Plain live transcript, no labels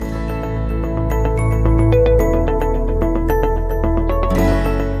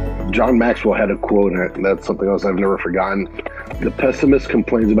John Maxwell had a quote, and that's something else I've never forgotten. The pessimist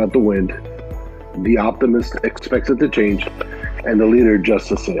complains about the wind, the optimist expects it to change, and the leader adjusts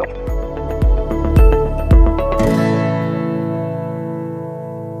the sail.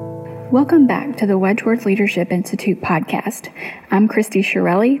 Welcome back to the Wedgeworth Leadership Institute podcast. I'm Christy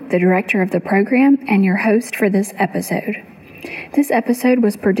Shirelli, the director of the program and your host for this episode. This episode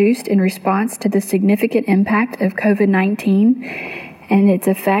was produced in response to the significant impact of COVID-19 and its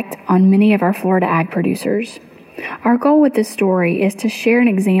effect on many of our Florida ag producers. Our goal with this story is to share an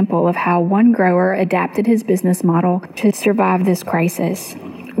example of how one grower adapted his business model to survive this crisis.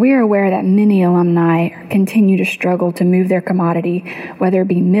 We are aware that many alumni continue to struggle to move their commodity, whether it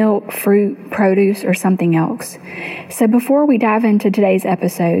be milk, fruit, produce, or something else. So before we dive into today's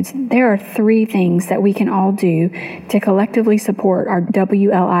episodes, there are 3 things that we can all do to collectively support our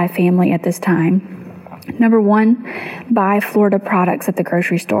WLI family at this time. Number 1, buy Florida products at the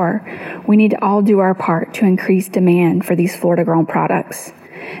grocery store. We need to all do our part to increase demand for these Florida-grown products.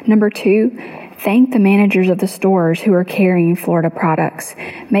 Number 2, thank the managers of the stores who are carrying Florida products.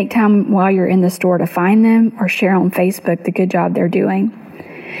 Make time while you're in the store to find them or share on Facebook the good job they're doing.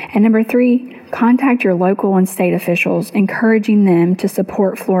 And number 3, contact your local and state officials, encouraging them to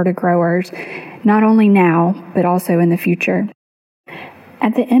support Florida growers, not only now, but also in the future.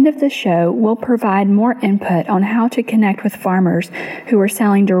 At the end of the show, we'll provide more input on how to connect with farmers who are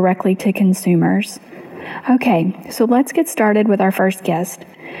selling directly to consumers. Okay, so let's get started with our first guest.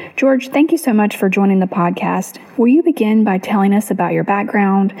 George, thank you so much for joining the podcast. Will you begin by telling us about your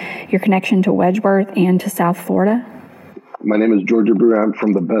background, your connection to Wedgeworth and to South Florida? My name is George Brewer. I'm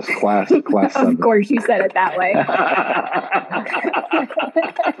from the best class, class 7. Of course, you said it that way.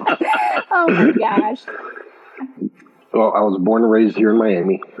 Oh my gosh. Well, I was born and raised here in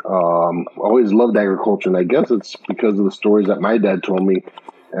Miami. Always loved agriculture, and I guess it's because of the stories that my dad told me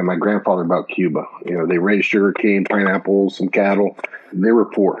and my grandfather about Cuba. You know, they raised sugar cane, pineapples, some cattle. They were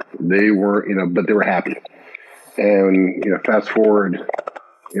poor. They weren't, but they were happy. And, fast forward,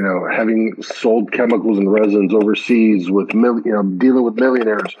 having sold chemicals and resins overseas with, dealing with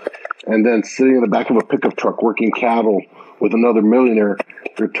millionaires, and then sitting in the back of a pickup truck working cattle with another millionaire,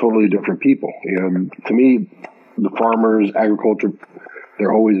 they're totally different people. To me, the farmers, agriculture,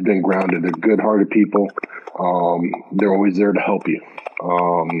 they're always been grounded. They're good-hearted people. They're always there to help you.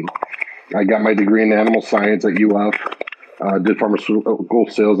 I got my degree in animal science at UF. Did pharmaceutical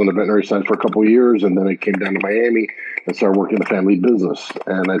sales and veterinary science for a couple of years, and then I came down to Miami and started working the family business.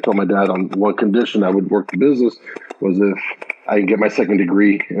 And I told my dad on one condition I would work the business was if I could get my second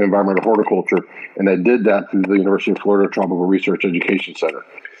degree in environmental horticulture, and I did that through the University of Florida Tropical Research Education Center.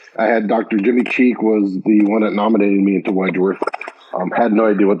 I had Dr. Jimmy Cheek was the one that nominated me into Wedgeworth. Had no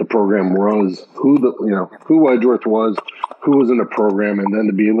idea what the program was, who Wedgeworth was, who was in the program, and then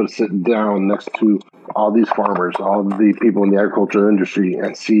to be able to sit down next to all these farmers, all the people in the agriculture industry,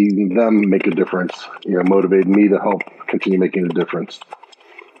 and see them make a difference, motivated me to help continue making a difference.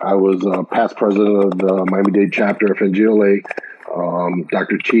 I was past president of the Miami-Dade chapter of NGLA.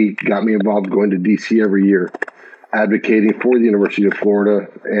 Dr. Cheek got me involved going to DC every year, advocating for the University of Florida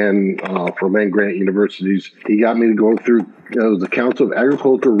and for land-grant universities. He got me to go through the Council of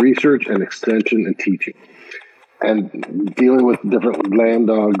Agricultural Research and Extension and Teaching. And dealing with different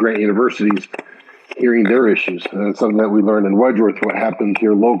land-grant universities, hearing their issues. And it's something that we learned in Wedgeworth. What happens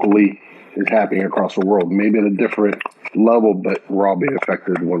here locally is happening across the world, maybe at a different level, but we're all being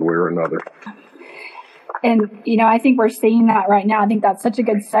affected one way or another. And, I think we're seeing that right now. I think that's such a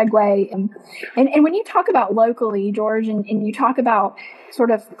good segue. And when you talk about locally, George, and you talk about sort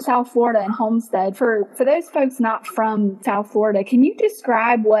of South Florida and Homestead, for those folks not from South Florida, can you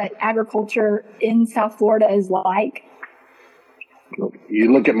describe what agriculture in South Florida is like?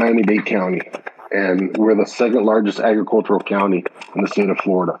 You look at Miami-Dade County, and we're the second largest agricultural county in the state of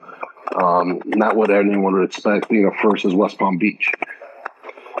Florida. Not what anyone would expect. First is West Palm Beach.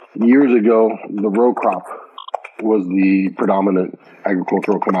 Years ago, the row crop was the predominant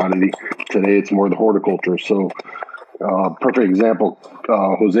agricultural commodity. Today, it's more the horticulture. So, perfect example,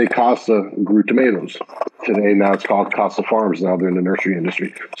 Jose Costa grew tomatoes. Today, now it's called Costa Farms. Now they're in the nursery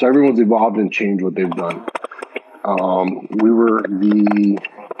industry. So everyone's evolved and changed what they've done. We were the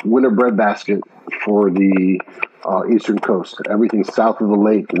winter breadbasket for the Eastern Coast. Everything south of the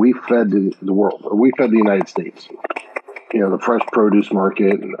lake, we fed the world. We fed the United States. The fresh produce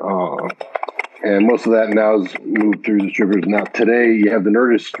market, and most of that now is moved through distributors. Now today you have the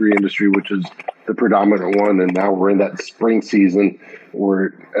nursery industry, which is the predominant one, and now we're in that spring season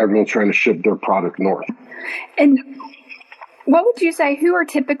where everyone's trying to ship their product north. And what would you say, who are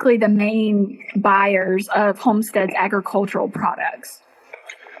typically the main buyers of Homestead's agricultural products?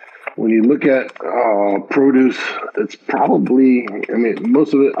 when you look at produce, it's probably,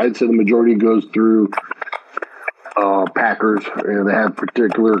 most of it, I'd say the majority goes through packers. They have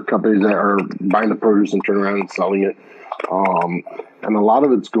particular companies that are buying the produce and turning around and selling it. And a lot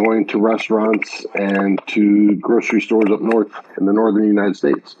of it's going to restaurants and to grocery stores up north in the northern United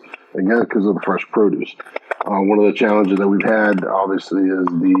States, again, because of the fresh produce. One of the challenges that we've had, obviously, is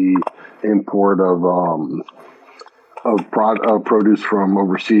the import of produce from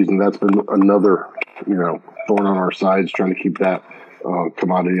overseas, and that's been another, thorn on our sides, trying to keep that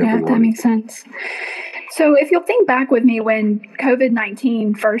commodity up and running. Yeah, that makes sense. So if you'll think back with me when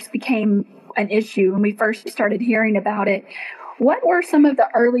COVID-19 first became an issue and we first started hearing about it, what were some of the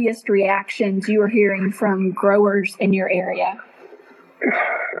earliest reactions you were hearing from growers in your area?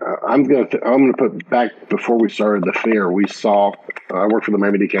 I'm gonna put back before we started the fair. We saw. I work for the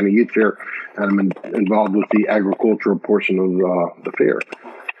Miami-Dade County Youth Fair, and I'm involved with the agricultural portion of the fair.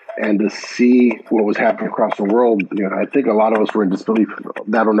 And to see what was happening across the world, I think a lot of us were in disbelief.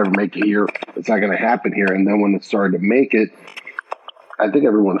 That'll never make it here. It's not going to happen here. And then when it started to make it, I think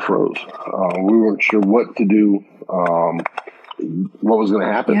everyone froze. We weren't sure what to do, what was going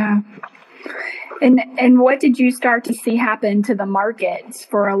to happen. Yeah. And what did you start to see happen to the markets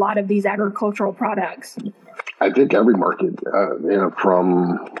for a lot of these agricultural products? I think every market,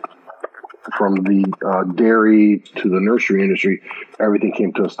 from the dairy to the nursery industry, everything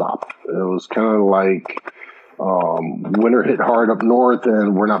came to a stop. It was kind of like winter hit hard up north,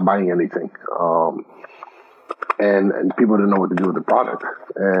 and we're not buying anything. And people didn't know what to do with the product.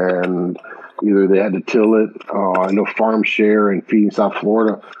 And either they had to till it. I know Farm Share and Feeding South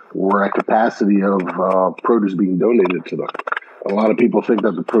Florida were at capacity of produce being donated to them. A lot of people think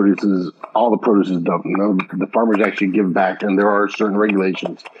that all the produce is dumped. No, the farmers actually give back, and there are certain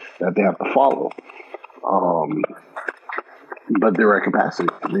regulations that they have to follow. But they were at capacity.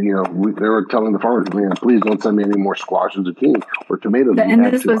 They were telling the farmers, please don't send me any more squash and zucchini or tomatoes.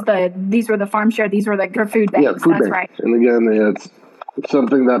 These were the Farm Share. These were the food banks. Yeah, food banks. Right. And again, it's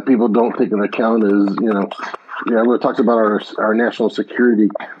something that people don't take into account is, everyone talks about our national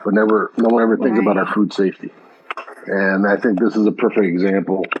security, but no one ever thinks about our food safety. And I think this is a perfect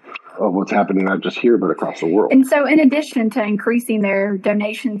example of what's happening, not just here, but across the world. And so in addition to increasing their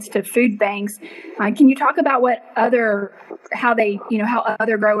donations to food banks, can you talk about how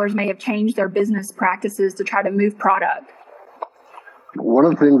other growers may have changed their business practices to try to move product? One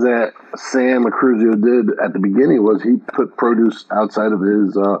of the things that Sam Accruzio did at the beginning was he put produce outside of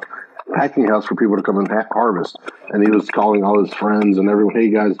his packing house for people to come and harvest. And he was calling all his friends and everyone, hey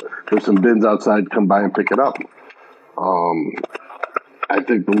guys, there's some bins outside, come by and pick it up. I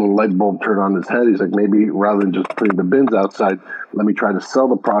think the little light bulb turned on his head. He's like, maybe rather than just putting the bins outside, let me try to sell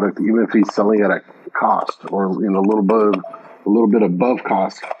the product, even if he's selling at a cost or a little bit above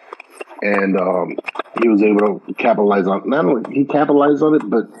cost. And he was able to capitalize on. Not only he capitalized on it,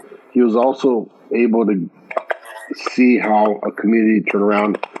 but he was also able to see how a community turned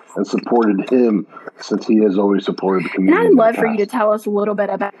around and supported him, since he has always supported the community. And I'd love for you to tell us a little bit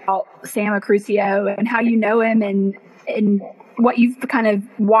about Sam Accruzio and how you know him and what you've kind of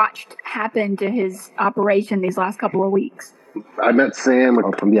watched happen to his operation these last couple of weeks. I met Sam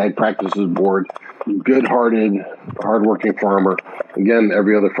from the Ag Practices Board. Good-hearted, hardworking farmer. Again,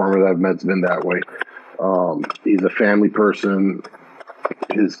 every other farmer that I've met's been that way. He's a family person.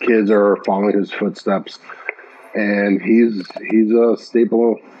 His kids are following his footsteps, and he's a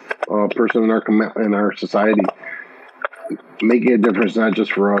staple person in our society, making a difference not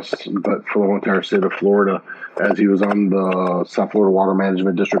just for us, but for the whole entire state of Florida. As he was on the South Florida Water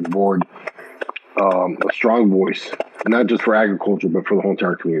Management District Board, a strong voice, not just for agriculture, but for the whole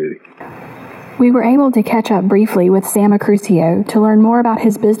entire community. We were able to catch up briefly with Sam Accruzio to learn more about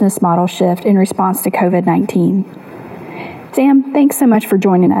his business model shift in response to COVID-19. Sam, thanks so much for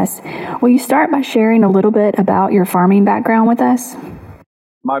joining us. Will you start by sharing a little bit about your farming background with us?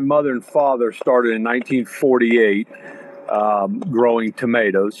 My mother and father started in 1948 growing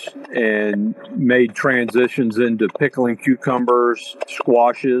tomatoes and made transitions into pickling cucumbers,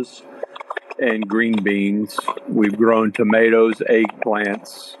 squashes, and green beans. We've grown tomatoes,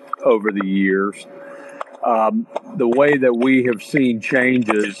 eggplants over the years. The way that we have seen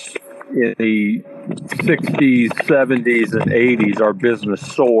changes in the 60s, 70s, and 80s, our business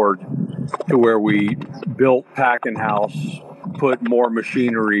soared to where we built packing house, put more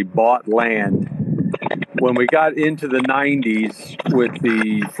machinery, bought land. When we got into the 90s with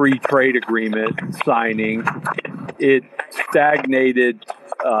the free trade agreement signing, it stagnated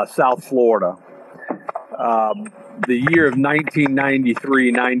South Florida. The year of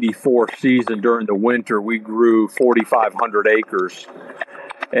 1993-94 season during the winter, we grew 4,500 acres.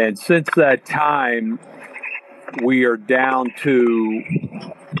 And since that time, we are down to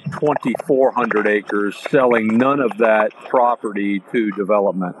 2,400 acres, selling none of that property to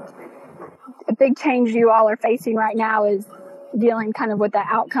development. A big change you all are facing right now is dealing kind of with the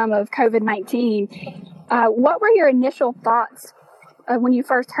outcome of COVID-19. What were your initial thoughts when you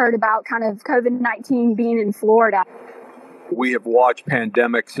first heard about kind of COVID-19 being in Florida? We have watched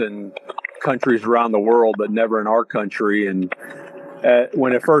pandemics in countries around the world, but never in our country. And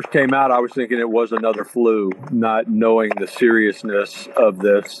when it first came out, I was thinking it was another flu, not knowing the seriousness of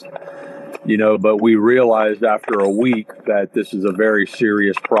this, but we realized after a week that this is a very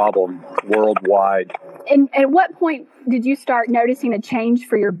serious problem worldwide. And at what point did you start noticing a change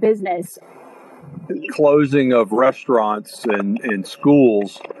for your business? Closing of restaurants and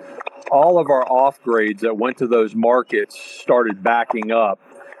schools, all of our off grades that went to those markets started backing up.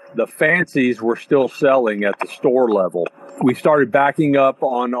 The fancies were still selling at the store level. We started backing up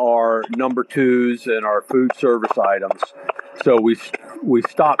on our number twos and our food service items. So we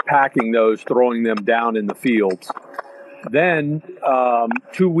stopped packing those, throwing them down in the fields. Then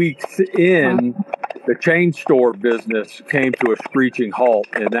 2 weeks in, the chain store business came to a screeching halt,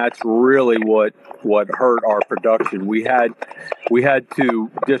 and that's really what hurt our production. We had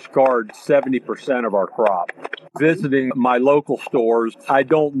to discard 70% of our crop. Visiting my local stores, I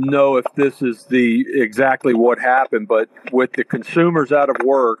don't know if this is exactly what happened, but with the consumers out of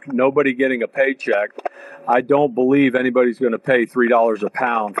work, nobody getting a paycheck, I don't believe anybody's going to pay $3 a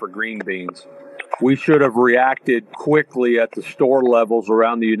pound for green beans. We should have reacted quickly at the store levels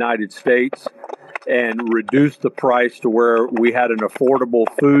around the United States and reduced the price to where we had an affordable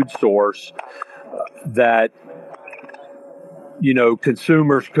food source that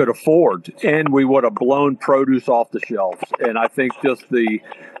consumers could afford, and we would have blown produce off the shelves. And I think just the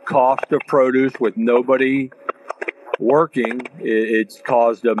cost of produce with nobody working, it's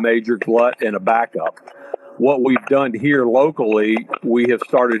caused a major glut and a backup. What we've done here locally, we have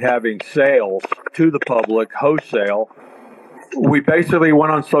started having sales to the public, wholesale. We basically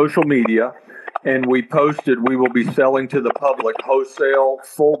went on social media and we posted, we will be selling to the public wholesale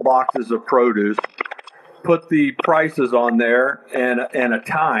full boxes of produce, put the prices on there and a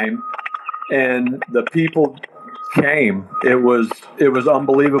time, and the people came. It was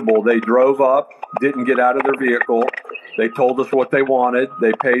unbelievable. They drove up, didn't get out of their vehicle. They told us what they wanted.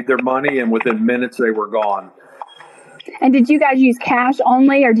 They paid their money, and within minutes they were gone. And did you guys use cash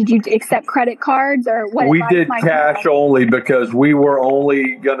only, or did you accept credit cards, or what? We did cash only because we were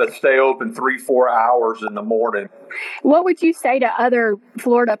only going to stay open 3-4 hours in the morning. What would you say to other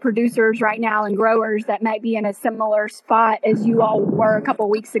Florida producers right now and growers that might be in a similar spot as you all were a couple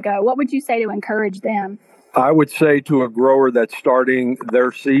of weeks ago? What would you say to encourage them? I would say to a grower that's starting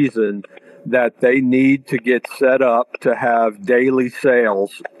their season that they need to get set up to have daily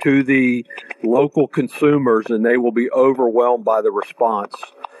sales to the local consumers, and they will be overwhelmed by the response.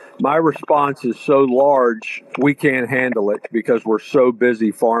 My response is so large, we can't handle it because we're so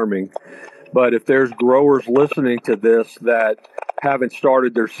busy farming. But if there's growers listening to this that haven't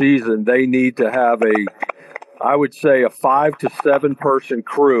started their season, they need to have I would say a 5 to 7 person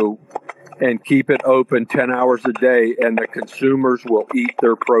crew and keep it open 10 hours a day, and the consumers will eat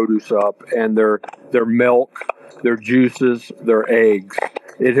their produce up, and their milk, their juices, their eggs.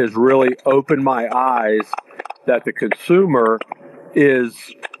 It has really opened my eyes that the consumer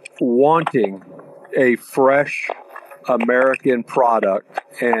is wanting a fresh American product,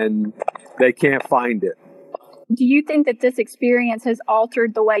 and they can't find it. Do you think that this experience has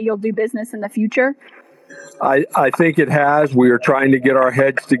altered the way you'll do business in the future? I think it has. We are trying to get our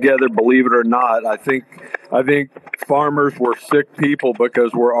heads together, believe it or not. I think farmers were sick people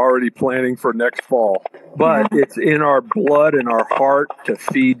because we're already planning for next fall. But it's in our blood and our heart to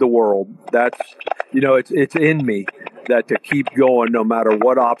feed the world. That's, it's in me that to keep going no matter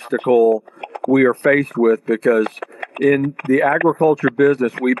what obstacle we are faced with, because in the agriculture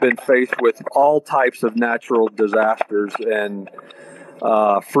business, we've been faced with all types of natural disasters and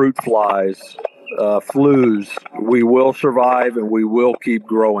fruit flies, flus. We will survive and we will keep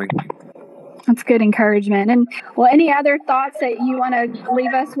growing. That's good encouragement. And any other thoughts that you want to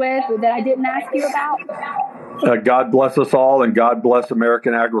leave us with that I didn't ask you about? God bless us all, and God bless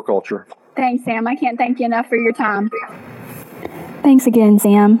American agriculture. Thanks, Sam. I can't thank you enough for your time. Thanks again,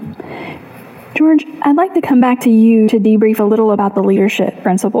 Sam. George, I'd like to come back to you to debrief a little about the leadership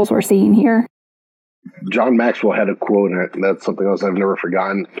principles we're seeing here. John Maxwell had a quote, and that's something else I've never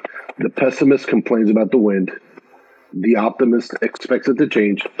forgotten. The pessimist complains about the wind. The optimist expects it to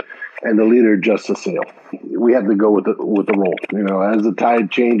change. and the leader adjusts the sail. We have to go with the roll. As the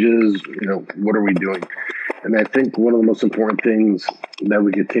tide changes, what are we doing? And I think one of the most important things that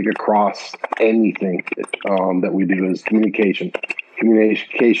we could take across anything that we do is communication.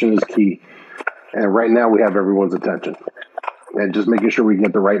 Communication is key. And right now we have everyone's attention. And just making sure we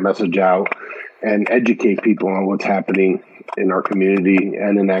get the right message out and educate people on what's happening in our community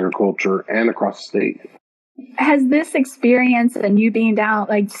and in agriculture and across the state. Has this experience and you being down,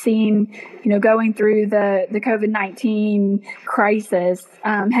 seeing, going through the COVID-19 crisis,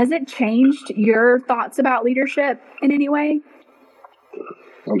 has it changed your thoughts about leadership in any way?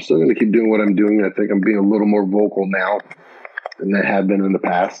 I'm still going to keep doing what I'm doing. I think I'm being a little more vocal now than I have been in the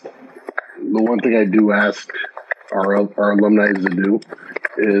past. The one thing I do ask our alumni to do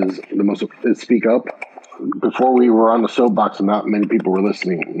is speak up. Before we were on the soapbox and not many people were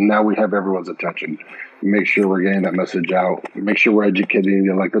listening. Now we have everyone's attention. Make sure we're getting that message out. Make sure we're educating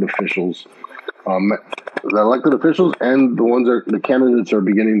the elected officials. The elected officials and the candidates are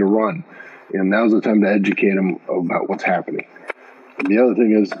beginning to run. And now's the time to educate them about what's happening. The other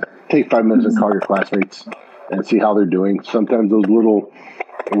thing is take 5 minutes and call your classmates and see how they're doing. Sometimes those little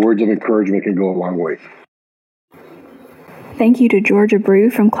words of encouragement can go a long way. Thank you to Georgia Brew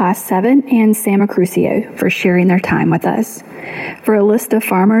from Class 7 and Sam Crucio for sharing their time with us. For a list of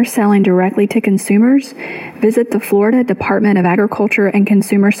farmers selling directly to consumers, visit the Florida Department of Agriculture and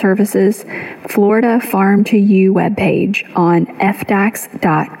Consumer Services Florida Farm to You webpage on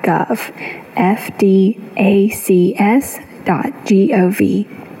fdacs.gov, fdacs.gov.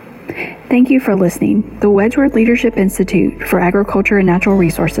 Thank you for listening. The Wedgeworth Leadership Institute for Agriculture and Natural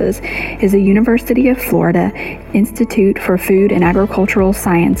Resources is a University of Florida Institute for Food and Agricultural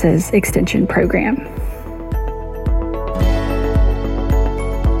Sciences extension program.